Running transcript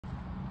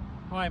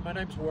Hi, my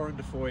name's Warren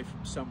Defoy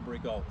from Sunbury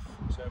Golf.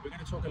 So we're going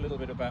to talk a little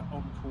bit about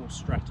on-course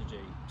strategy.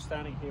 I'm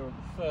standing here on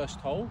the first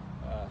hole,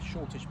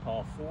 shortish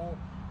par 4,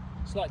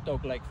 slight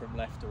dog leg from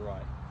left to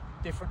right.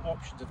 Different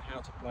options of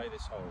how to play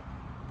this hole.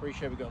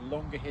 Appreciate we've got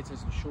longer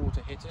hitters and shorter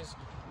hitters.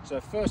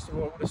 So first of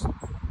all, I want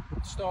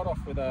to start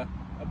off with a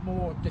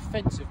more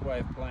defensive way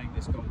of playing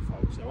this golf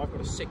hole. So I've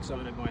got a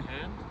 6-iron in my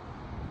hand.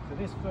 For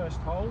this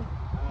first hole,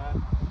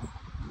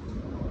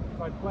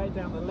 if I play it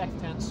down the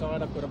left-hand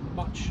side, I've got a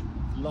much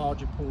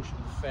larger portion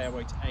of the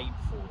fairway to aim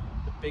for.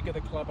 The bigger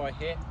the club I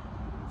hit,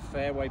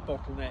 fairway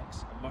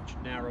bottlenecks, a much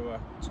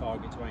narrower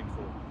target to aim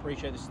for.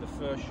 Appreciate this is the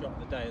first shot of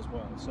the day as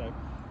well, so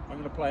I'm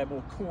going to play a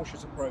more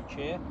cautious approach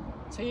here.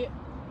 Tee it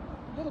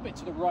a little bit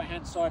to the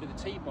right-hand side of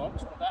the tee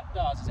box. What that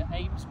does is it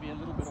aims me a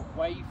little bit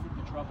away from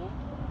the trouble,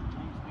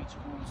 aims me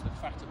towards the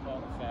fatter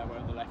part of the fairway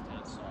on the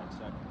left-hand side.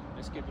 So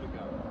let's give it a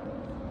go.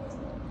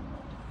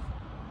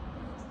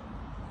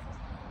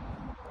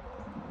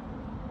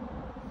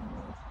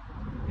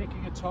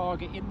 Picking a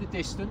target in the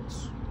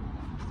distance.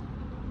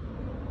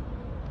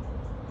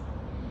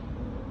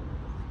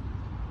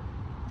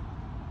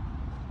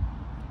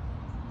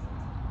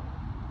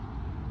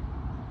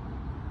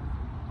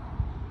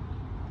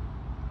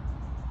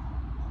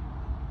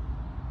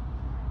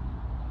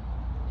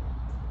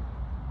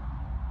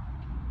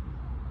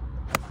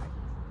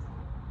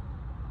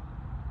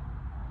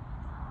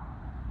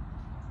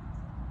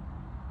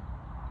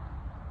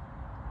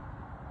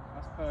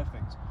 That's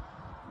perfect.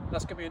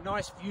 That's going to be a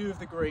nice view of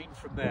the green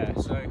from there,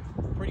 so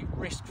pretty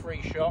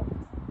risk-free shot.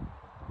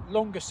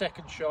 Longer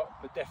second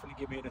shot, but definitely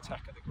give me an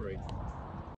attack at the green.